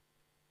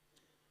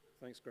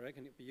Thanks, Greg,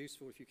 and it'd be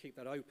useful if you keep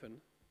that open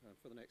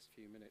for the next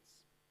few minutes.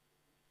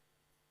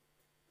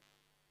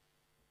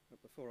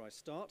 But before I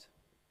start,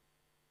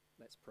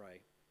 let's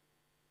pray.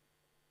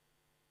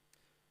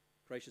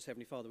 Gracious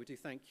Heavenly Father, we do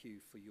thank you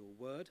for your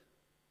word.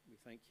 We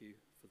thank you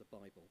for the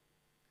Bible.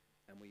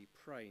 And we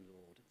pray,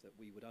 Lord, that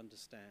we would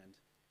understand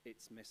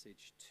its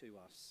message to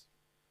us.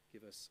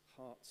 Give us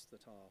hearts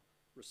that are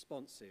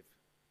responsive.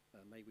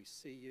 May we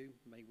see you,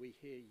 may we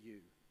hear you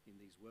in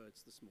these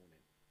words this morning.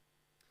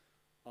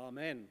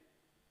 Amen.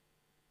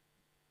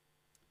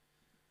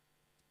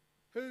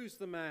 Who's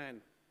the man?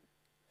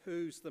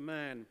 Who's the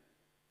man?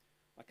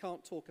 I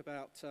can't talk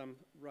about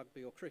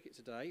rugby or cricket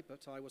today,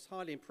 but I was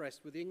highly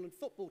impressed with the England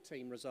football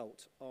team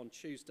result on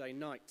Tuesday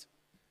night.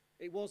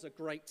 It was a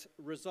great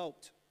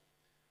result.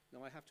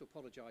 Now, I have to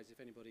apologise if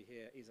anybody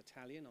here is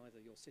Italian. Either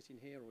you're sitting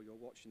here or you're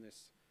watching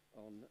this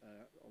on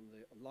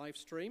the live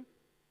stream.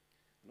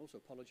 And also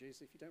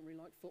apologies if you don't really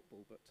like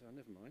football, but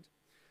never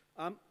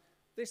mind.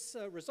 This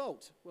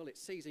result, well, it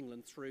sees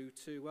England through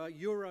to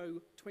Euro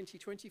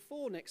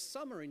 2024 next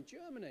summer in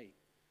Germany.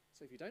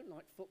 So if you don't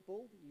like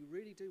football, you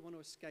really do want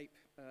to escape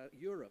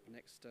Europe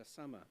next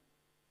summer.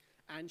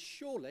 And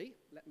surely,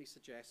 let me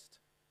suggest,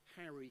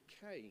 Harry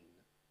Kane,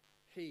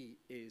 he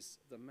is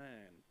the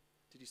man.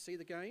 Did you see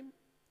the game?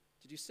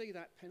 Did you see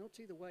that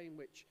penalty, the way in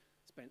which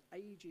spent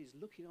ages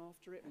looking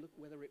after it, look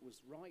whether it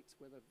was right,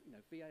 whether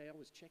VAR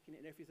was checking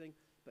it and everything,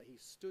 but he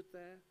stood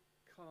there,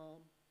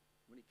 calm.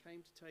 When he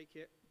came to take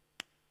it,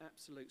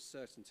 absolute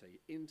certainty,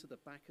 into the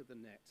back of the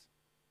net.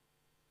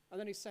 And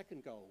then his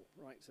second goal,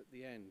 right at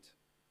the end,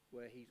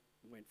 where he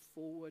went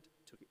forward,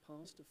 took it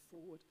past a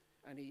forward,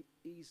 and he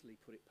easily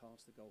put it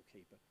past the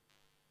goalkeeper.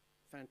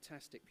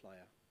 Fantastic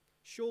player.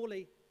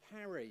 Surely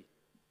Harry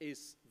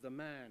is the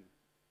man.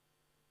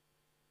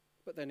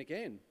 But then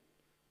again,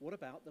 what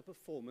about the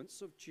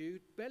performance of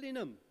Jude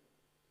Bellingham?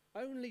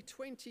 Only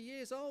 20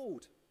 years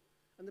old.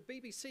 And the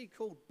BBC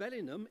called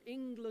Bellingham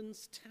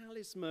England's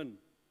talisman.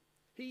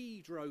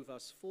 He drove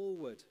us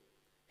forward.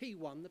 He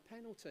won the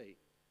penalty.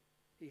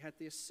 He had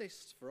the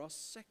assist for our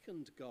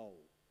second goal.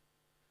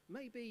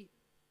 Maybe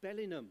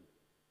Bellingham,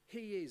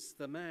 he is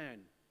the man.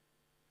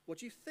 What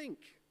do you think?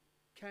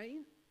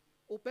 Kane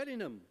or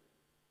Bellingham?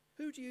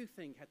 Who do you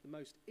think had the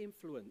most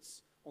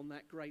influence on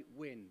that great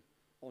win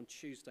on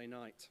Tuesday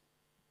night?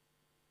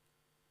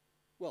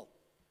 Well,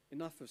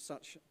 enough of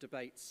such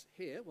debates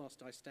here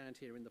whilst I stand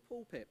here in the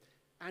pulpit.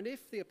 And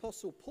if the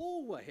Apostle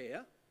Paul were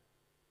here,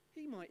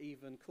 he might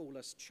even call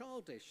us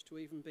childish to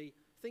even be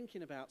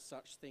thinking about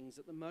such things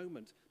at the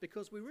moment,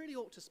 because we really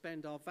ought to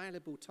spend our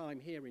valuable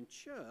time here in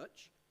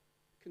church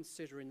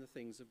considering the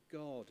things of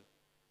God.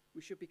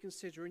 We should be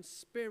considering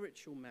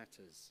spiritual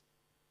matters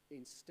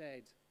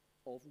instead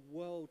of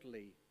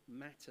worldly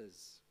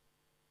matters.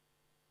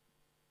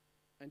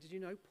 And did you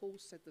know Paul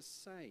said the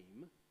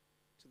same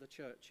to the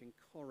church in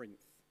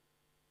Corinth?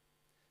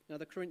 Now,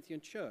 the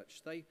Corinthian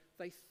church, they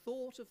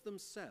thought of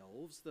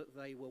themselves that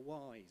they were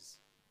wise.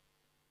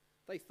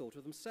 They thought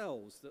of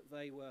themselves that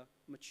they were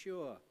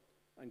mature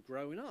and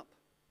growing up.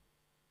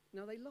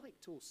 Now, they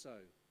liked also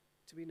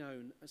to be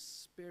known as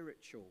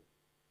spiritual.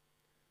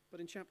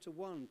 But in chapter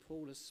 1,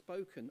 Paul has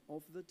spoken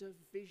of the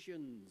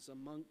divisions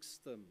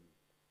amongst them.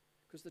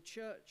 Because the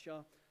church,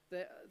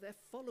 they're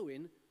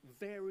following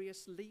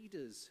various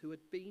leaders who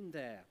had been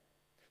there.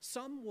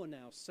 Some were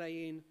now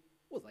saying,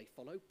 well, they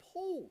follow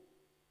Paul.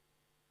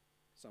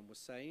 Some were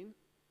saying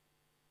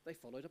they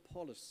followed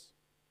Apollos.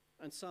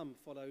 And some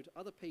followed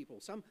other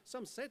people.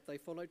 Some said they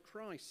followed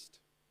Christ.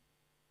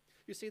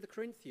 You see, the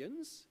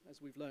Corinthians,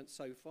 as we've learnt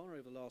so far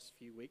over the last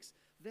few weeks,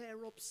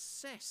 they're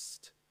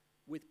obsessed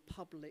with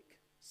public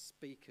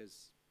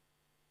speakers.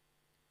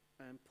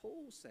 And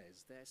Paul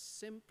says they're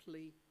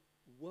simply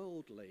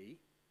worldly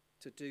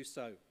to do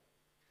so.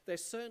 They're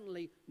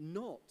certainly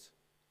not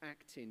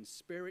acting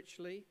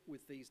spiritually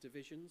with these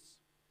divisions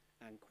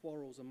and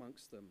quarrels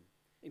amongst them.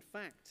 In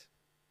fact,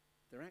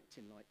 they're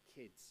acting like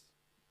kids.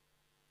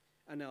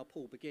 And now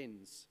Paul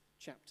begins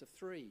chapter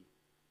 3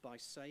 by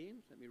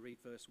saying, let me read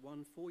verse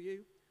 1 for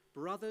you,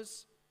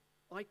 "Brothers,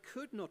 I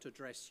could not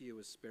address you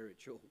as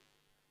spiritual,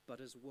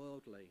 but as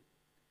worldly,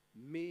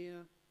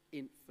 mere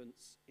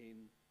infants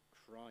in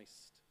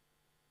Christ."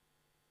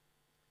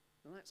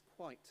 Now that's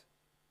quite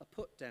a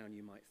put down,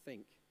 you might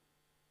think,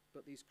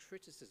 but these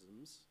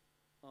criticisms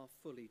are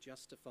fully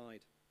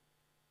justified.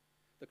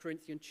 The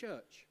Corinthian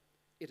church,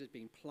 it had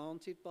been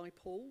planted by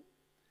Paul,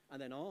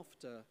 and then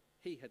after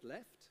he had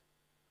left,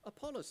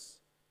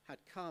 Apollos had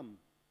come.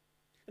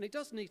 And it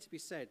does need to be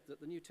said that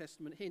the New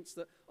Testament hints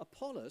that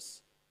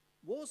Apollos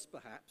was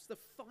perhaps the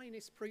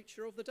finest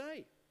preacher of the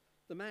day,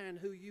 the man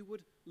who you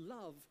would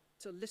love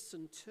to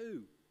listen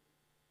to.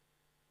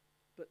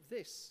 But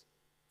this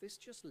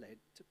just led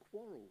to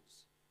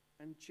quarrels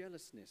and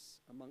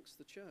jealousness amongst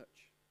the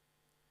church.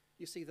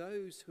 You see,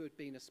 those who had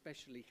been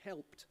especially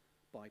helped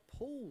by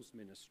Paul's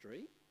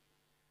ministry,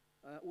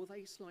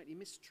 they slightly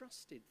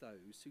mistrusted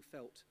those who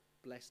felt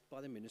blessed by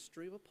the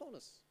ministry of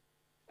Apollos.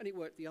 And it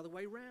worked the other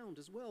way round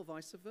as well,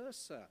 vice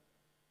versa.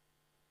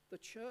 The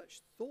church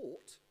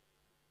thought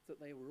that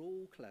they were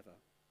all clever.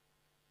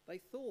 They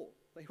thought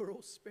they were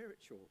all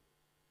spiritual.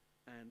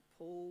 And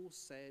Paul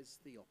says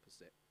the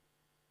opposite.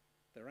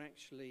 They're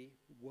actually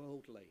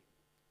worldly,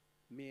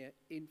 mere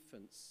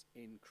infants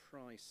in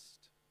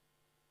Christ.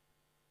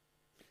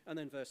 And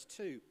then verse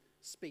 2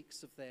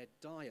 speaks of their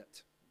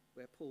diet,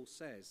 where Paul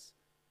says,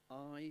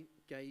 I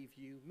gave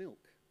you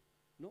milk,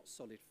 not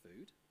solid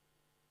food,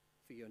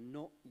 for you're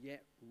not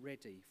yet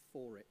ready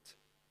for it.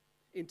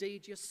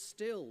 Indeed, you're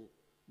still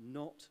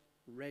not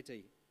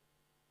ready.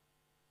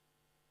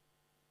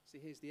 See,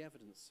 here's the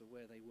evidence of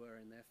where they were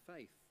in their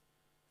faith.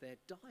 Their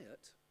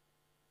diet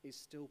is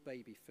still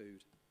baby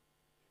food.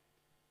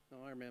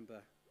 Now, I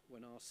remember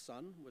when our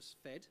son was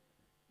fed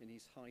in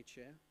his high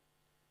chair,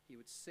 he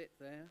would sit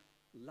there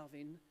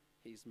loving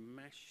his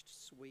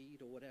mashed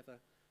swede or whatever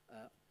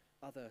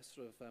other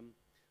sort of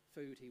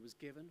food he was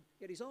given.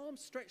 He had his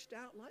arms stretched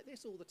out like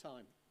this all the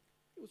time.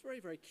 It was very,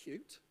 very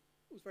cute.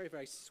 It was very,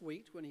 very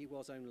sweet when he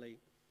was only,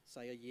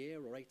 say, a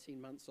year or 18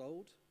 months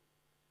old.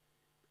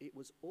 It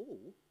was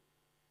all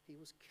he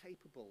was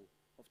capable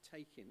of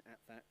taking at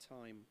that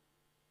time.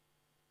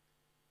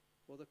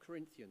 Well, the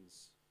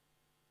Corinthians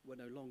were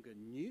no longer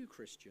new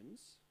Christians,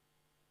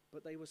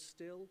 but they were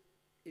still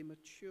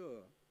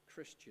immature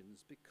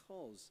Christians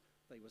because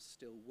they were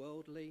still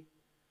worldly.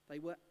 They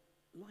were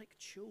like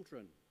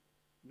children,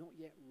 not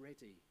yet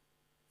ready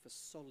for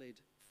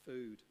solid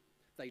food.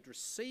 They'd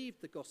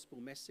received the gospel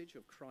message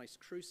of Christ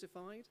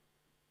crucified,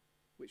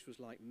 which was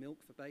like milk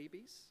for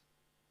babies,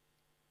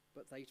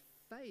 but they'd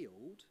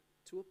failed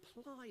to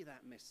apply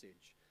that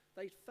message.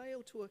 They'd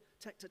failed to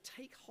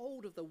take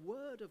hold of the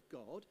word of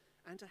God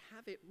and to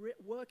have it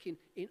working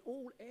in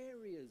all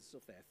areas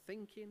of their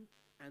thinking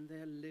and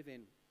their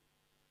living.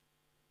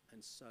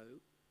 And so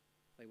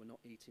they were not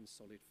eating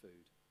solid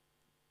food.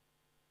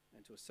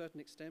 And to a certain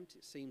extent,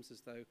 it seems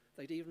as though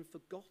they'd even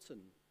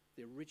forgotten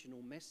the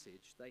original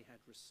message they had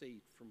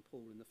received from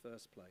Paul in the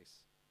first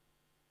place.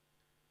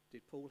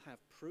 Did Paul have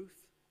proof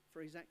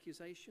for his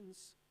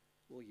accusations?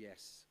 Well,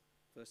 yes.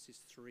 Verses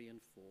 3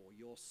 and 4.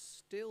 You're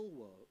still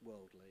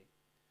worldly,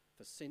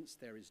 for since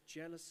there is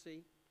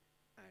jealousy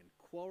and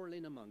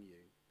quarreling among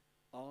you,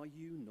 are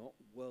you not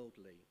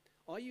worldly?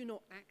 Are you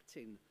not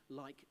acting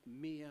like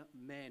mere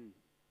men?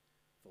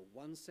 For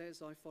one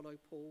says, I follow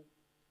Paul,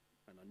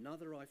 and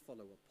another, I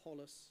follow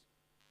Apollos.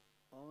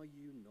 Are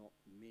you not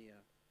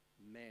mere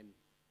men?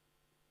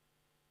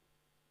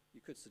 You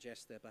could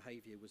suggest their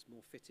behaviour was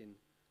more fitting,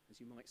 as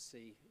you might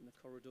see in the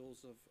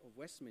corridors of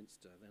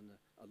Westminster, than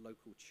a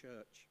local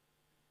church.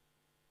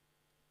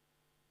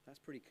 That's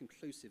pretty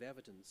conclusive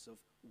evidence of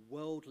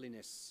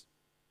worldliness,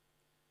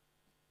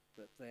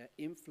 that their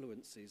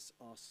influences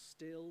are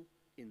still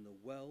in the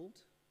world,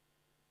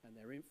 and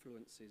their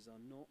influences are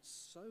not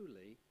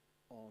solely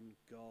on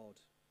God.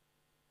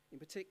 In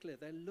particular,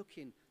 they're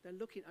looking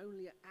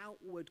only at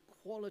outward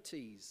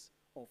qualities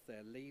of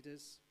their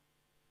leaders,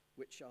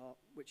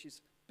 which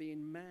is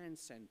being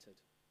man-centered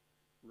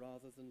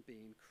rather than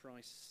being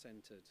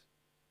Christ-centered.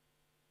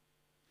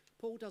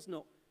 Paul does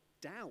not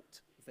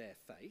doubt their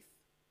faith.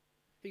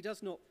 He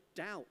does not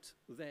doubt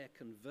their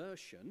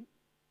conversion.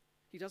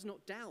 He does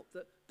not doubt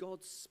that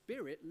God's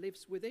Spirit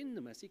lives within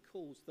them, as he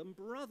calls them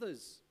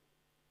brothers.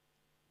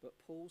 But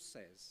Paul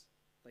says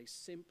they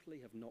simply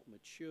have not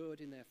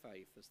matured in their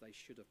faith as they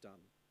should have done.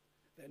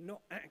 They're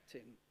not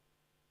acting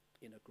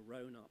in a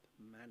grown-up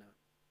manner.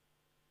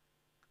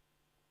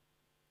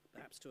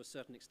 Perhaps to a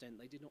certain extent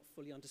they did not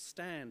fully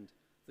understand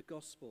the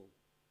gospel.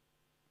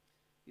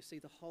 You see,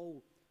 the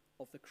whole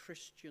of the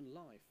Christian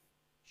life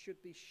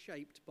should be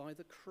shaped by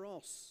the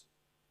cross.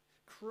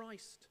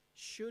 Christ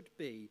should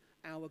be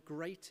our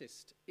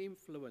greatest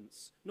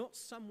influence, not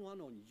someone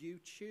on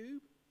YouTube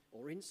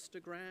or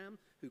Instagram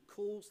who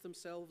calls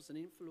themselves an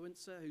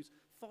influencer, who's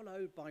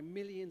followed by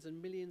millions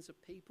and millions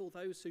of people,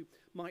 those who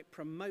might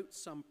promote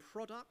some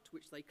product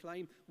which they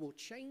claim will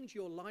change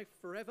your life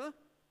forever.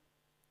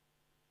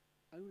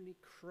 Only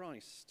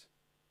Christ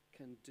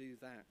can do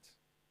that.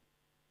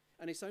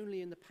 And it's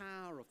only in the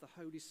power of the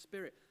Holy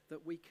Spirit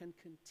that we can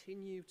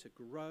continue to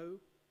grow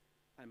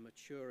and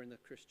mature in the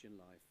Christian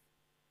life.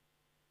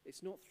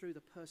 It's not through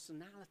the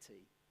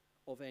personality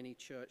of any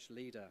church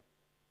leader.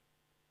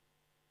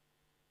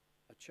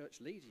 A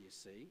church leader, you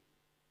see,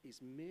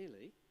 is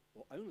merely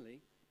or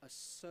only a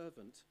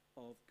servant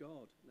of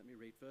God. Let me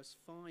read verse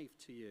 5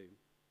 to you.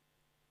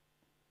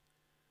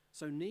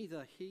 So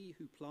neither he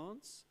who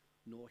plants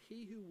nor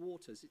he who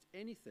waters is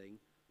anything,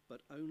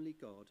 but only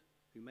God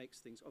who makes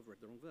things... I've read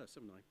the wrong verse,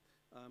 haven't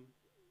I?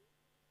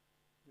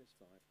 Verse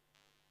 5.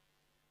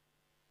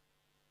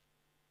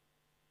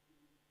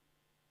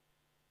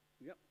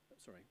 Yep,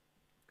 sorry.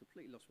 I've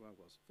completely lost where I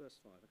was. Verse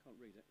 5, I can't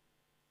read it.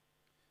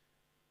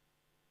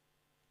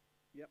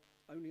 Yep,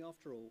 only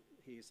after all,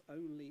 he is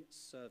only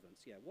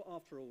servants. Yeah, what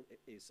after all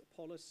is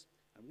Apollos,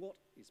 and what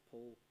is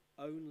Paul?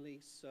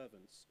 Only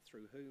servants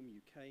through whom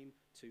you came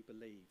to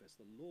believe, as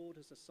the Lord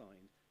has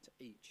assigned to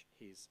each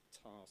his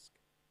task.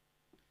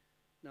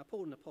 Now,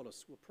 Paul and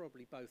Apollos were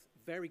probably both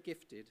very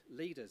gifted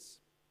leaders,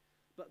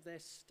 but their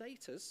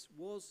status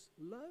was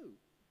low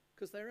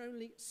because they're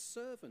only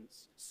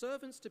servants,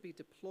 servants to be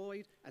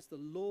deployed as the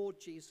Lord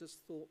Jesus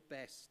thought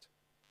best,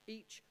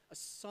 each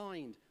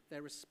assigned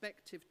their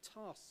respective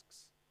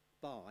tasks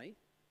by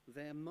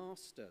their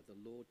master,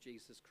 the Lord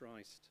Jesus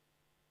Christ.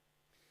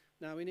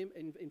 Now, in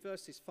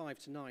verses 5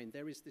 to 9,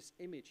 there is this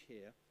image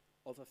here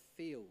of a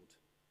field.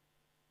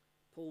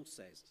 Paul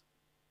says,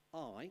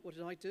 what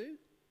did I do?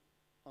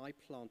 I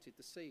planted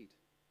the seed.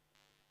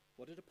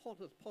 What did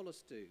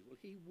Apollos do? Well,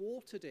 he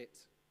watered it.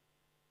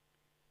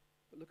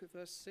 But look at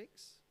verse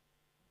 6.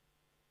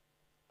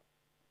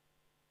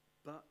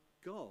 But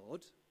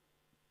God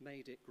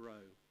made it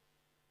grow.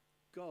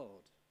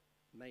 God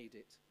made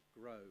it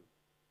grow.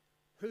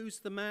 Who's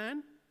the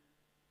man?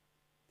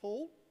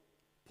 Paul.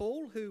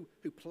 Paul, who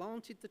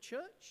planted the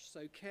church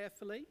so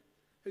carefully,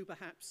 who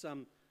perhaps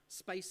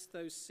spaced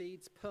those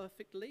seeds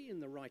perfectly in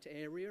the right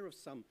area of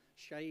some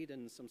shade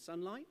and some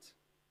sunlight?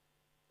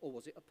 Or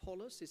was it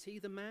Apollos? Is he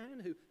the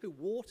man who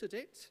watered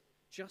it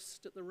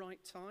just at the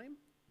right time?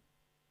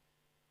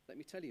 Let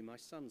me tell you, my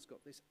son's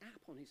got this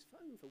app on his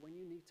phone for when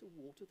you need to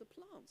water the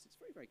plants. It's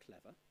very, very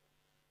clever.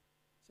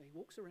 So he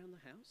walks around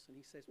the house and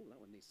he says, that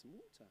one needs some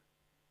water.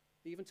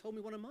 He even told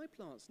me one of my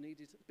plants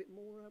needed a bit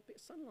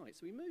of sunlight,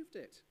 so we moved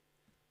it.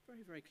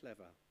 Very, very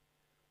clever.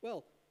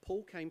 Well,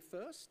 Paul came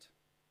first,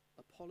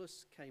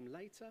 Apollos came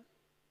later,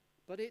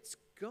 but it's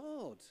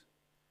God.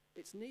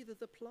 It's neither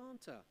the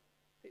planter,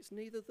 it's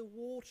neither the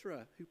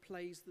waterer who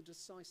plays the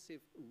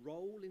decisive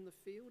role in the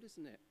field,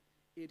 isn't it?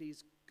 It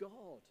is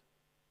God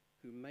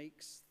who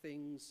makes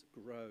things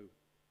grow.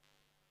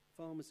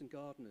 Farmers and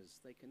gardeners,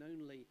 they can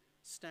only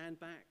stand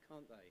back,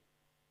 can't they,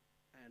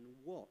 and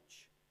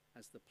watch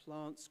as the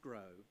plants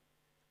grow,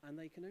 and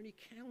they can only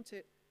count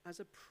it as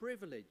a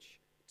privilege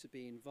to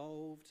be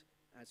involved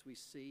as we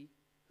see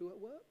who at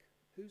work.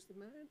 Who's the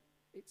man?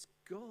 It's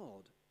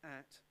God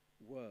at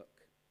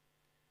work.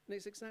 And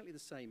it's exactly the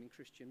same in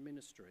Christian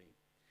ministry.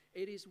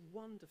 It is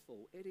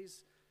wonderful. It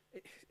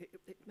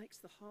makes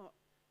the heart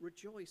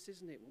rejoice,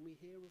 isn't it, when we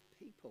hear of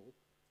people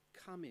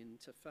coming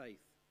to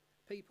faith.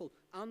 People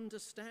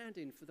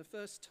understanding for the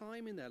first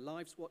time in their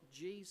lives what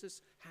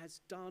Jesus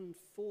has done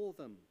for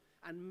them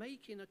and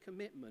making a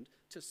commitment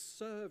to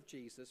serve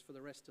Jesus for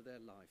the rest of their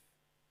life.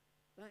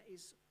 That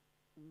is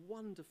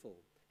wonderful.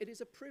 It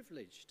is a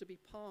privilege to be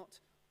part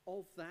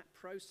of that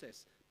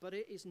process, but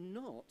it is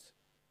not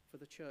for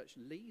the church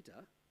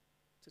leader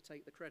to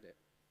take the credit.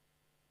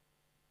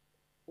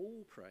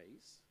 All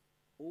praise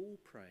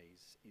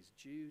is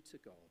due to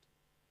God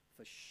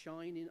for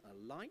shining the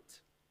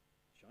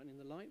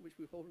light which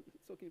we were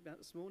talking about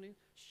this morning,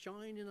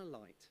 shining a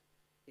light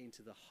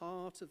into the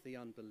heart of the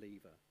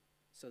unbeliever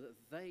so that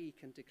they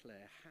can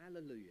declare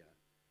hallelujah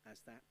as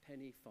that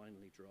penny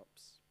finally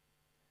drops.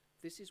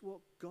 This is what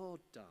God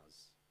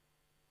does,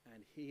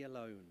 and he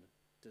alone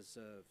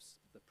deserves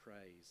the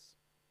praise.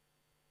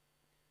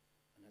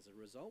 And as a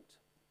result,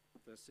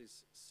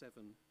 verses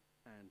 7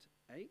 and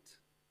 8,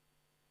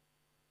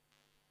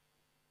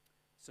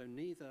 so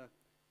neither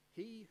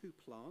he who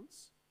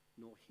plants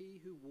nor he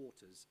who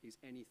waters is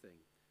anything,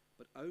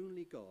 but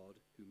only God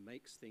who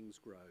makes things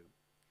grow.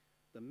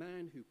 The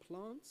man who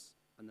plants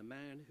and the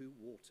man who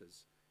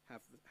waters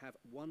have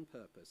one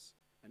purpose,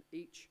 and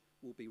each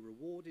will be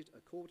rewarded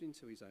according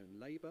to his own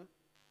labor.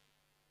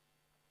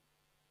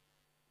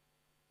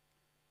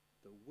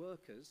 The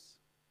workers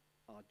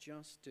are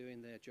just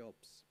doing their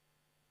jobs.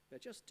 They're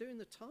just doing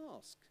the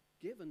task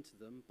given to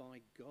them by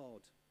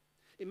God.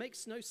 It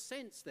makes no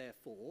sense,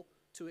 therefore,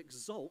 to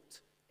exalt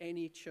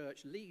any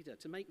church leader,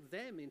 to make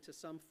them into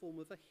some form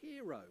of a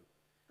hero,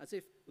 as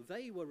if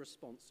they were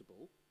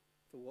responsible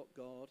for what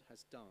God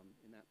has done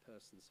in that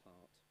person's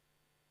heart.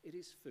 It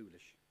is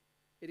foolish.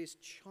 It is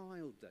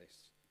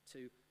childish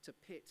to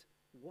pit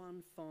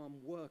one farm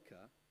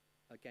worker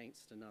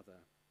against another.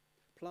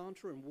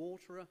 Planter and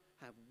waterer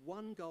have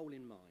one goal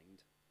in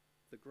mind,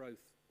 the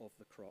growth of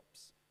the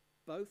crops.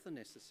 Both are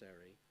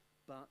necessary,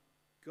 but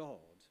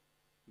God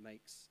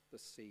makes the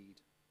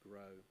seed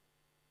grow.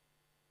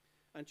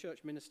 And church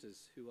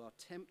ministers who are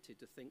tempted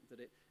to think that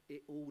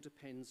it all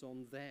depends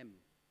on them.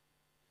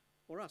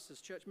 Or us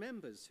as church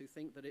members who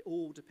think that it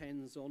all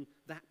depends on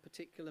that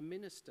particular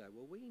minister.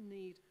 Well, we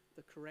need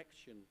the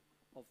correction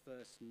of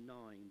verse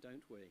 9,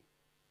 don't we?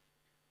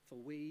 For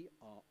we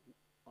are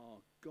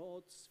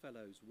God's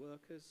fellows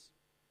workers.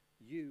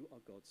 You are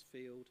God's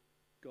field,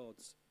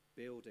 God's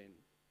building.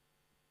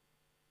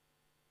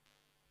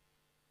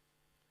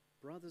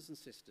 Brothers and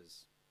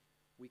sisters,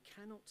 we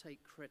cannot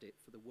take credit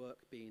for the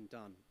work being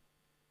done,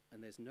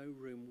 and there's no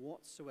room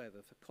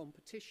whatsoever for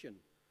competition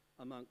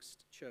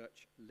amongst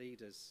church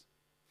leaders.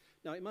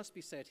 Now, it must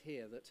be said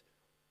here that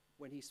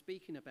when he's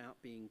speaking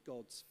about being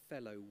God's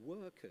fellow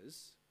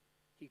workers,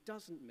 he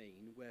doesn't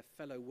mean we're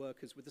fellow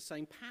workers with the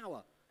same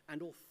power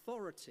and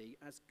authority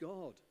as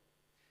God.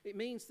 It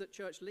means that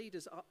church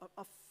leaders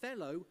are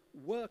fellow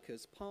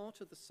workers,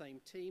 part of the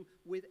same team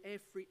with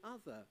every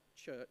other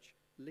church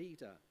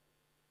leader.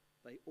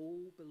 They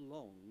all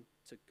belong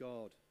to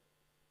God.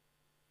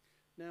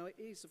 Now, it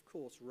is, of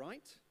course,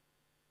 right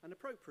and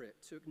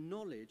appropriate to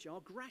acknowledge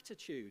our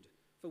gratitude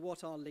for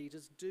what our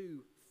leaders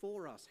do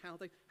for us, how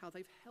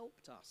they've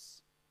helped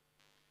us.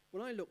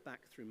 When I look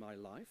back through my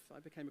life, I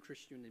became a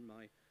Christian in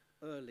my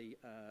early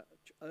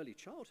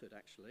childhood,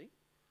 actually.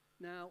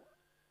 Now,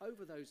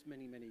 over those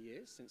many, many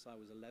years, since I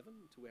was 11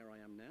 to where I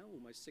am now,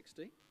 almost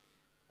 60,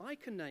 I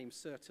can name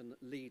certain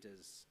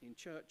leaders in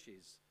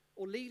churches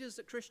or leaders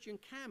at Christian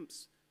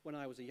camps when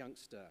I was a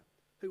youngster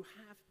who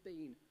have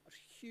been a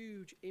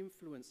huge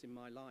influence in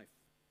my life.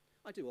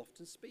 I do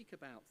often speak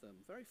about them,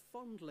 very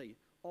fondly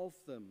of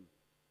them.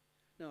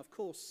 Now, of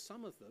course,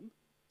 some of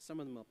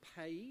them are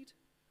paid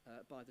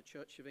by the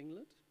Church of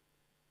England.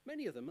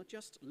 Many of them are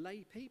just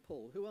lay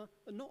people who are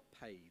not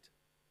paid.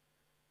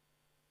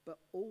 But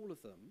all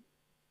of them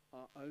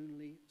are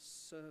only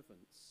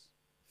servants,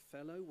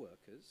 fellow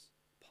workers,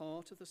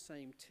 part of the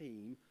same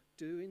team,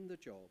 doing the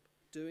job,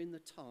 doing the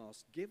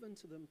task given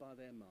to them by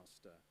their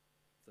master,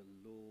 the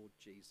Lord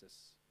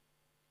Jesus.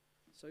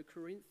 So,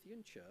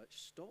 Corinthian church,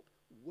 stop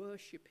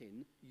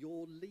worshipping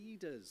your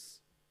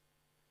leaders.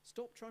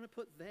 Stop trying to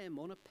put them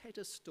on a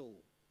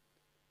pedestal.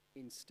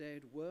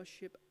 Instead,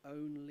 worship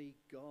only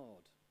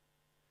God.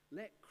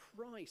 Let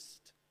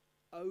Christ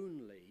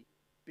only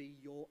be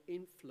your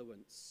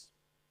influence.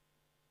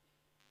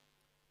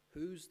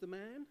 Who's the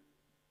man?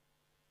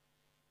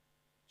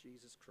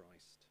 Jesus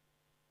Christ.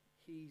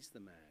 He's the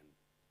man.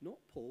 Not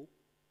Paul,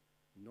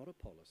 not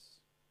Apollos.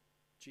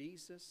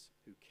 Jesus,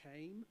 who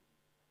came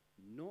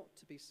not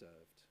to be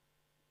served,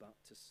 but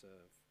to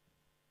serve.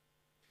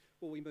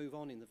 Well, we move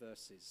on in the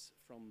verses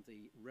from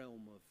the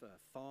realm of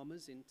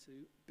farmers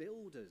into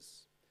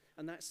builders.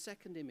 And that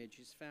second image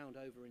is found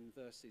over in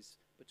verses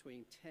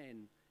between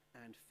 10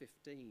 and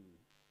 15.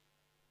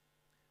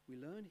 We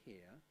learn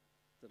here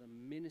that a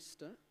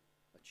minister,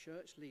 a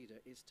church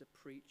leader, is to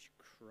preach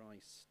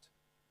Christ,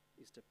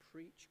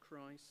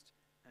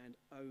 and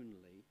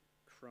only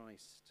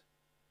Christ.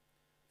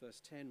 Verse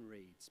 10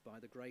 reads, "By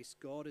the grace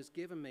God has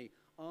given me,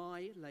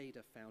 I laid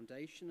a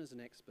foundation as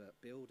an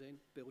expert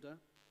builder,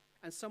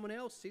 and someone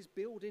else is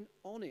building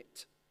on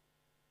it.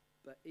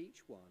 But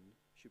each one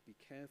should be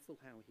careful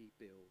how he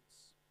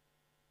builds."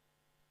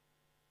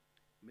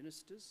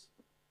 Ministers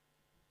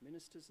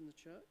in the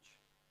church,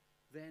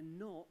 they're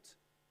not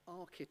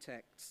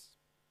architects.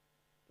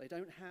 They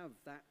don't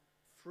have that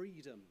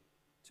freedom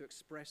to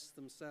express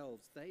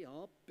themselves. They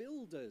are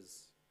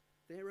builders.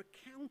 They're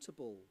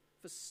accountable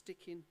for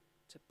sticking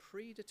to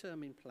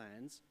predetermined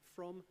plans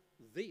from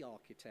the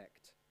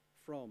architect,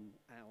 from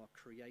our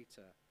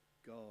Creator,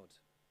 God.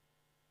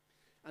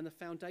 And the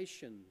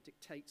foundation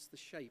dictates the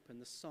shape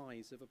and the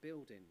size of a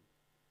building.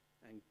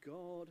 And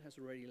God has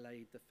already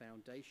laid the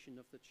foundation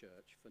of the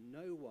church, for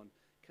no one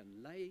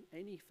can lay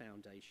any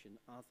foundation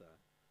other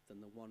than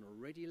the one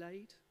already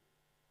laid.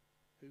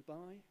 Who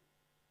by?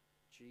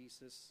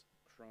 Jesus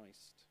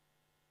Christ.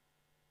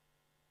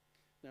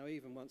 Now,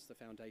 even once the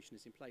foundation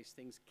is in place,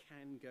 things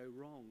can go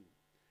wrong.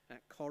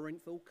 At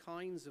Corinth, all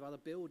kinds of other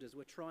builders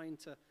were trying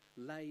to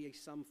lay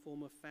some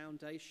form of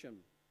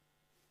foundation.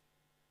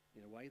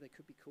 In a way, they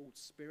could be called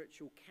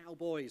spiritual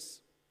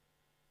cowboys.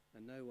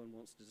 And no one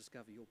wants to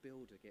discover your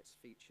builder gets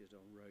featured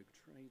on Rogue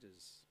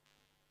Traders.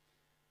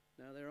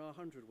 Now, there are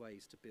 100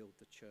 ways to build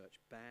the church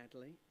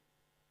badly.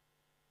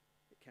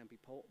 It can be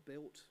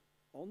built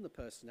on the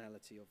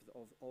personality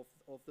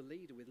of the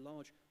leader, with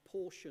large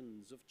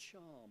portions of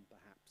charm,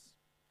 perhaps,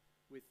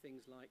 with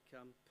things like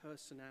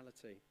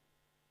personality.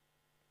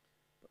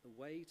 But the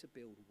way to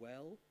build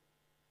well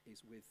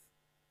is with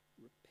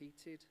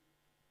repeated,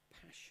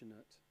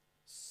 passionate,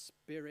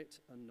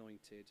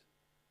 Spirit-anointed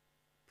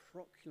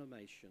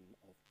proclamation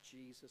of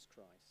Jesus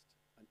Christ,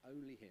 and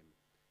only him,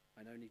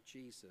 and only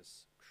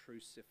Jesus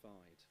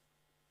crucified.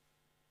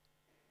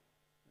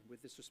 And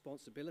with this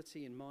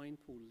responsibility in mind,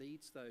 Paul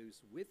leads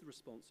those with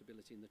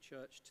responsibility in the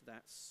church to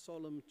that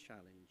solemn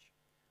challenge.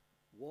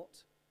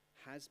 What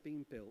has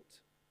been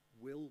built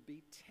will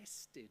be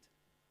tested.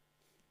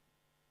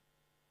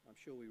 I'm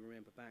sure we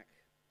remember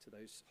back to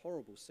those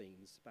horrible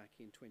scenes back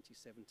in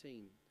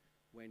 2017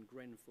 when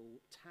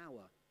Grenfell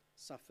Tower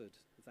suffered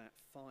that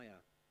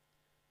fire.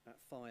 That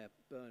fire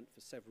burnt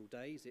for several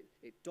days.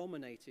 It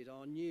dominated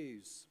our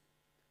news.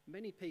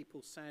 Many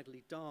people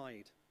sadly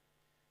died.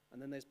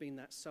 And then there's been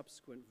that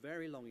subsequent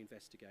very long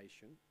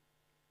investigation,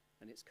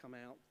 and it's come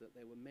out that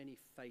there were many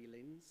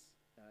failings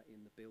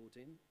in the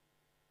building.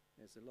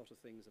 There's a lot of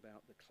things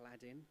about the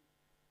cladding,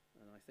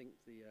 and I think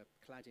the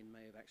cladding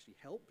may have actually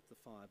helped the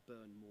fire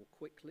burn more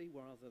quickly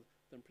rather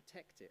than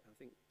protect it. I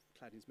think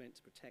cladding's meant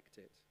to protect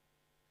it.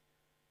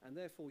 And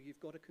therefore, you've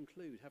got to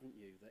conclude, haven't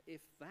you, that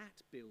if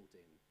that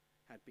building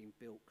had been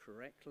built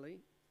correctly,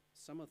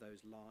 some of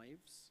those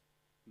lives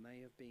may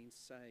have been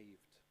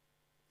saved.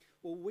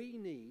 Well, we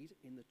need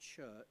in the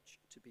church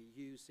to be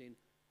using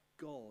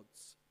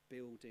God's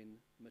building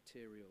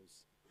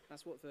materials.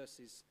 That's what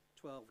verses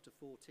 12 to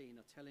 14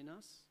 are telling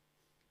us.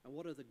 And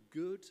what are the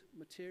good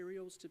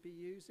materials to be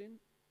using?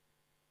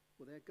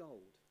 Well, they're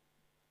gold,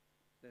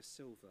 they're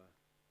silver,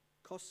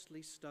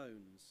 costly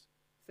stones,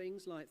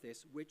 things like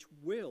this which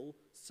will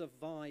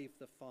survive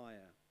the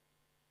fire.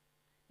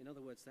 In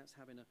other words, that's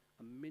having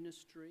a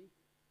ministry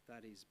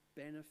that is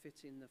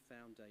benefiting the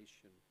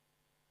foundation.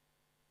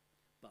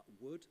 But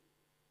wood,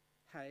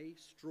 hay,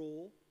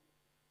 straw,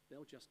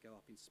 they'll just go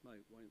up in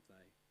smoke, won't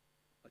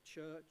they? A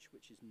church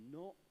which is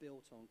not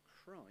built on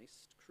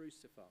Christ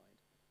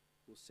crucified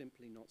will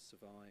simply not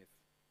survive.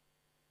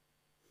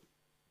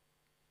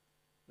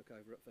 Look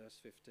over at verse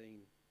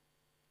 15.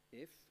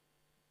 If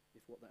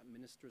what that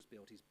minister has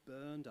built is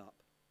burned up,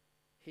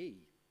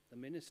 he, the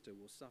minister,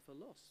 will suffer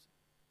loss.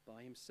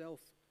 By himself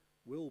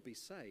will be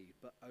saved,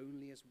 but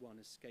only as one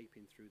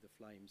escaping through the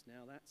flames.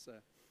 Now that's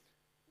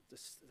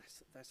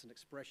an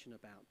expression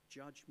about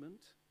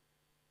judgment.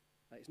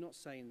 It's not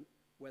saying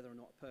whether or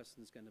not a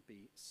person is going to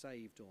be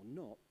saved or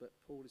not, but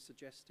Paul is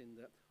suggesting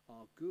that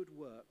our good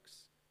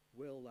works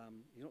will,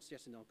 he's not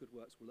suggesting our good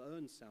works will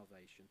earn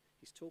salvation.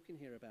 He's talking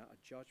here about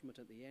a judgment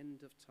at the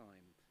end of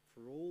time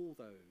for all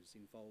those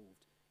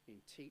involved in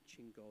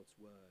teaching God's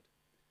word.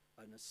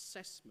 An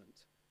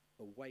assessment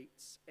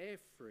awaits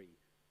every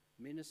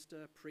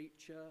minister,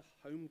 preacher,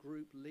 home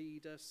group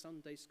leader,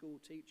 Sunday school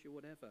teacher,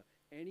 whatever.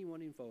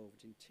 Anyone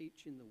involved in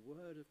teaching the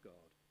word of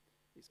God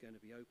is going to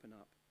be open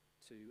up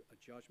to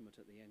a judgment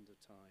at the end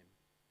of time.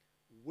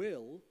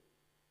 Will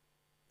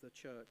the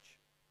church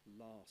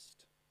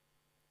last?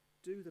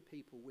 Do the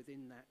people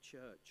within that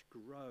church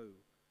grow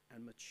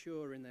and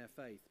mature in their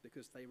faith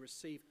because they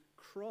receive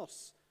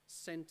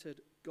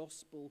cross-centered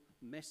gospel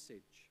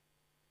message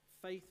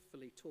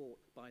faithfully taught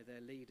by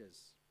their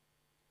leaders?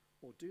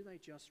 Or do they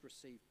just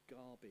receive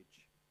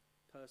garbage,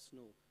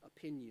 personal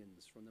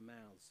opinions from the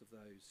mouths of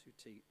those who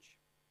teach?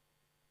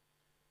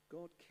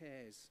 God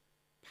cares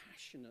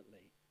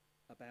passionately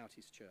about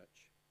his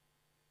church,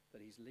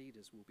 that his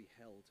leaders will be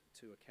held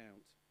to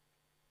account.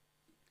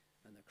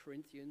 And the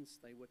Corinthians,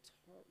 they were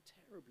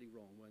terribly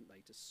wrong, weren't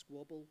they, to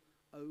squabble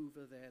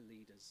over their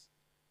leaders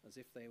as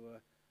if they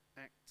were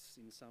acts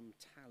in some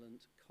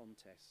talent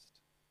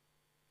contest.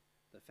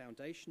 The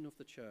foundation of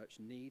the church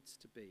needs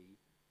to be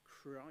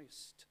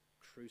Christ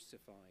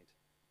crucified.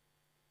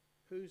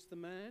 Who's the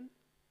man?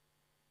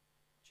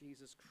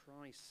 Jesus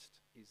Christ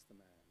is the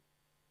man.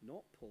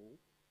 Not Paul,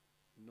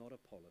 not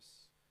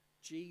Apollos.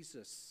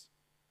 Jesus,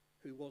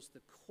 who was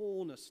the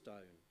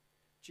cornerstone.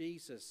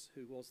 Jesus,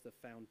 who was the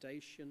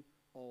foundation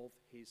of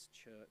his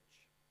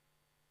church.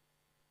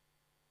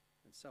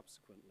 And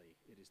subsequently,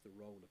 it is the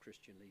role of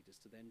Christian leaders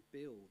to then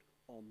build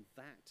on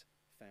that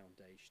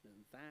foundation,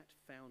 and that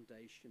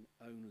foundation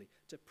only,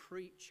 to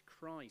preach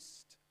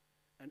Christ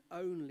and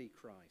only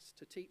Christ,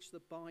 to teach the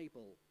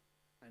Bible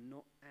and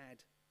not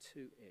add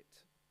to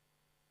it.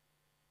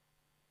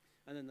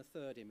 And then the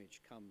third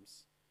image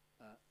comes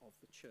of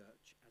the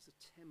church as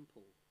a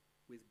temple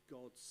with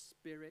God's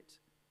Spirit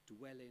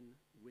dwelling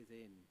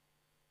within.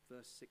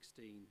 Verse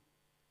 16.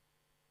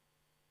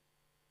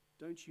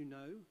 Don't you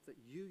know that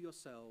you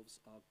yourselves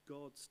are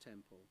God's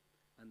temple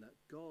and that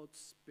God's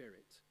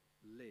Spirit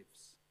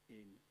lives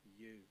in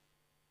you?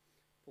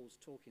 Paul's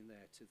talking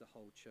there to the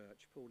whole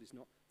church. Paul is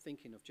not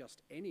thinking of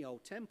just any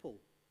old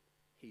temple.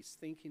 He's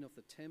thinking of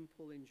the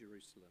temple in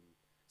Jerusalem.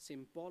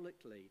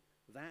 Symbolically,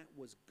 that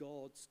was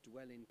God's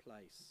dwelling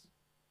place,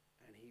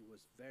 and he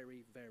was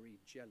very, very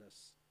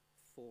jealous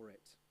for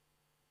it.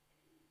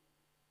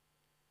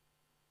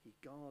 He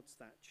guards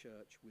that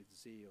church with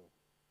zeal.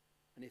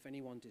 And if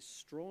anyone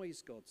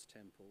destroys God's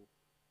temple,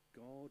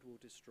 God will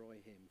destroy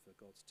him, for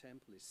God's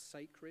temple is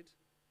sacred,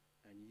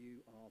 and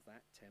you are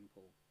that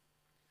temple.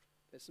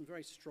 There's some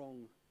very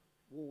strong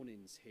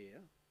warnings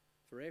here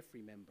for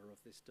every member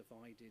of this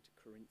divided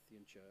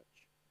Corinthian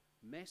church.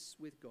 Mess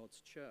with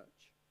God's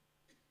church,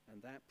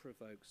 and that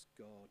provokes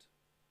God.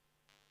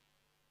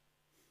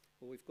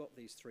 Well, we've got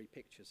these three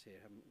pictures here,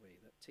 haven't we,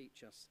 that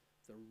teach us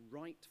the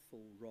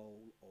rightful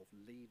role of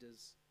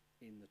leaders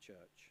in the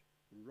church,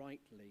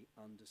 rightly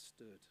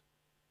understood.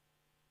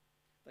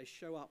 They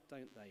show up,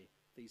 don't they,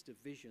 these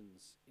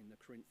divisions in the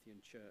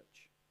Corinthian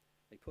church.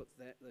 They put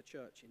the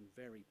church in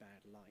very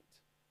bad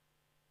light.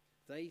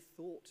 They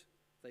thought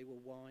they were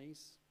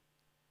wise,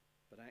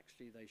 but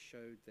actually they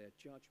showed their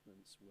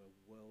judgments were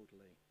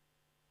worldly.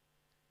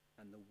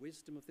 And the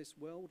wisdom of this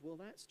world, well,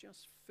 that's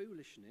just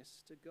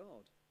foolishness to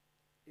God.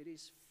 It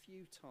is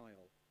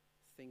futile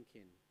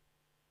thinking.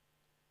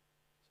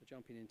 So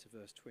jumping into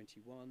verse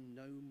 21,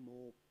 no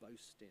more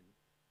boasting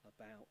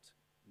about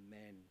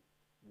men.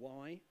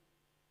 Why?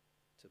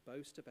 To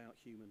boast about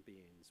human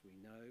beings we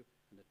know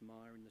and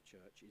admire in the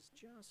church is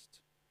just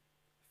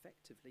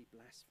effectively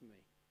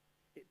blasphemy.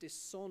 It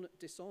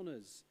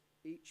dishonors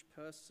each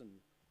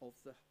person of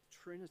the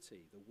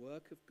Trinity, the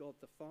work of God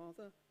the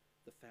Father,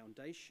 the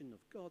foundation of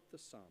God the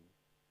Son,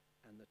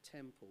 and the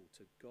temple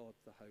to God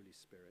the Holy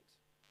Spirit.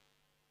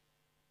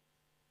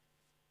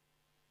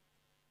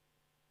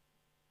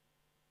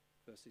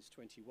 Verses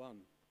 21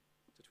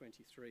 to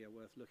 23 are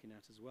worth looking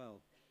at as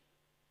well,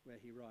 where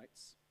he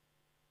writes,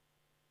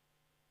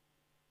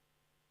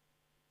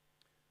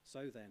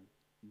 So then,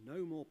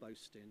 no more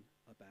boasting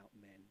about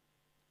men.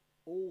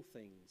 All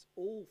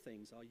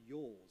things are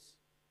yours,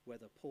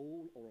 whether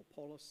Paul or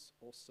Apollos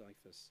or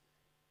Cephas,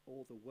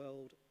 or the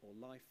world or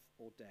life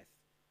or death,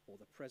 or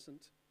the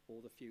present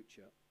or the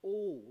future.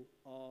 All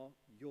are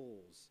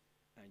yours,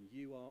 and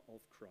you are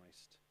of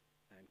Christ,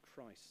 and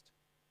Christ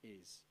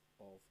is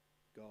of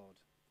God.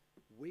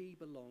 We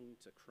belong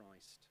to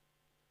Christ,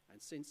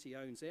 and since he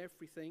owns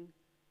everything,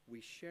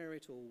 we share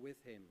it all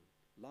with him.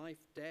 Life,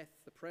 death,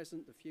 the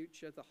present, the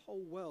future, the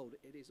whole world,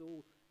 it is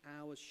all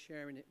ours,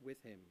 sharing it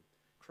with him.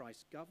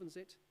 Christ governs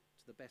it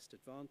to the best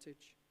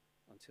advantage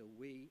until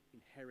we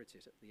inherit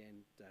it at the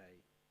end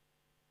day.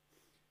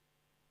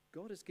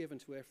 God has given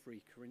to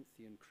every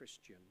Corinthian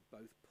Christian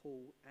both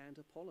Paul and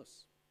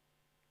Apollos.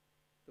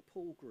 The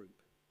Paul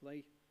group,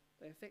 they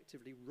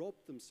effectively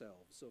robbed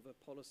themselves of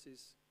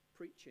Apollos'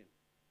 preaching,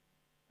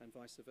 and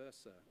vice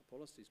versa.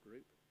 Apollos'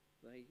 group,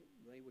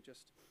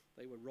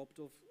 they were robbed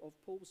of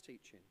Paul's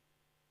teaching.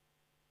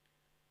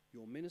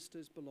 Your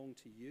ministers belong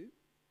to you.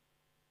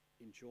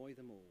 Enjoy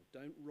them all.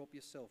 Don't rob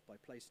yourself by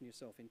placing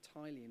yourself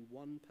entirely in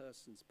one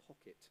person's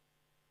pocket,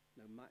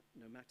 no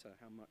matter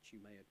how much you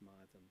may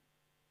admire them.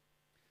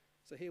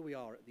 So here we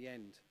are at the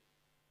end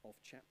of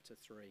chapter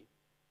 3.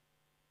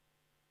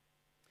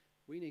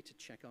 We need to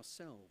check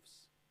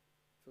ourselves,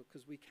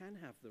 because we can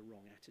have the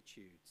wrong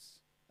attitudes.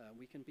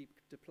 We can be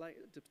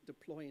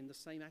deploying the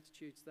same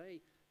attitudes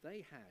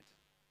they had.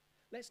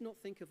 Let's not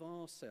think of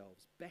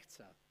ourselves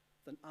better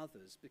than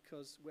others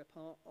because we're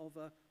part of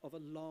a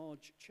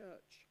large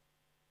church.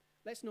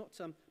 Let's not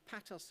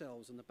pat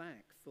ourselves on the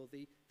back for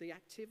the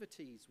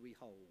activities we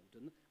hold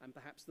and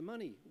perhaps the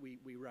money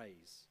we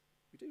raise.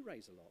 We do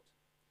raise a lot.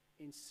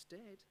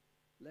 Instead,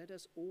 let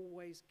us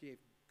always give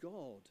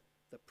God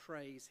the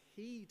praise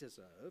he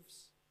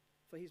deserves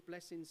for his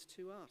blessings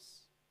to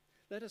us.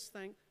 Let us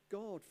thank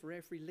God for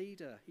every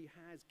leader he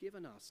has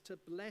given us to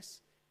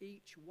bless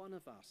each one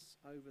of us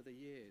over the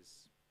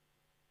years.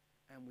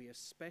 And we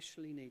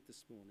especially need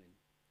this morning,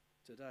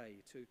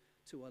 today,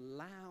 to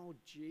allow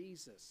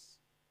Jesus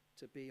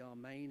to be our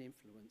main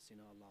influence in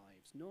our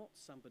lives, not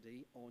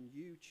somebody on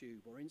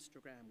YouTube or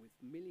Instagram with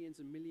millions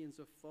and millions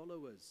of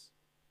followers.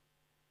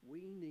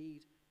 We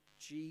need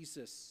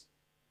Jesus.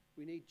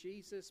 We need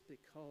Jesus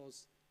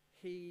because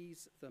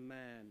he's the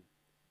man.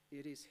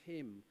 It is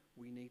him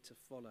we need to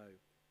follow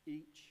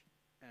each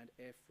and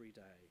every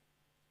day.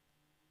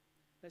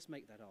 Let's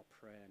make that our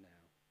prayer now.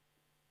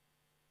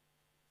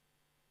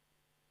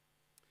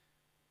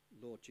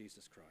 Lord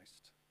Jesus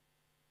Christ,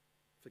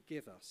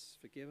 forgive us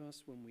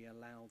when we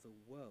allow the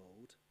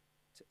world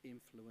to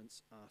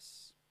influence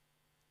us,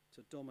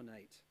 to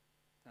dominate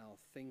our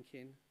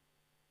thinking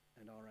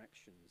and our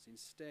actions.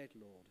 Instead,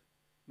 Lord,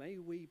 may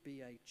we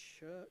be a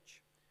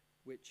church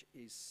which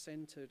is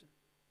centered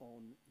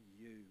on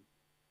you,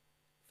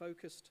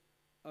 focused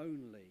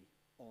only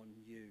on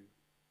you.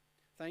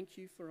 Thank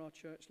you for our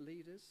church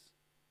leaders.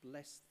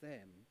 Bless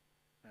them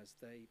as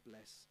they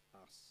bless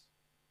us.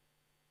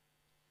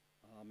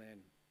 Amen.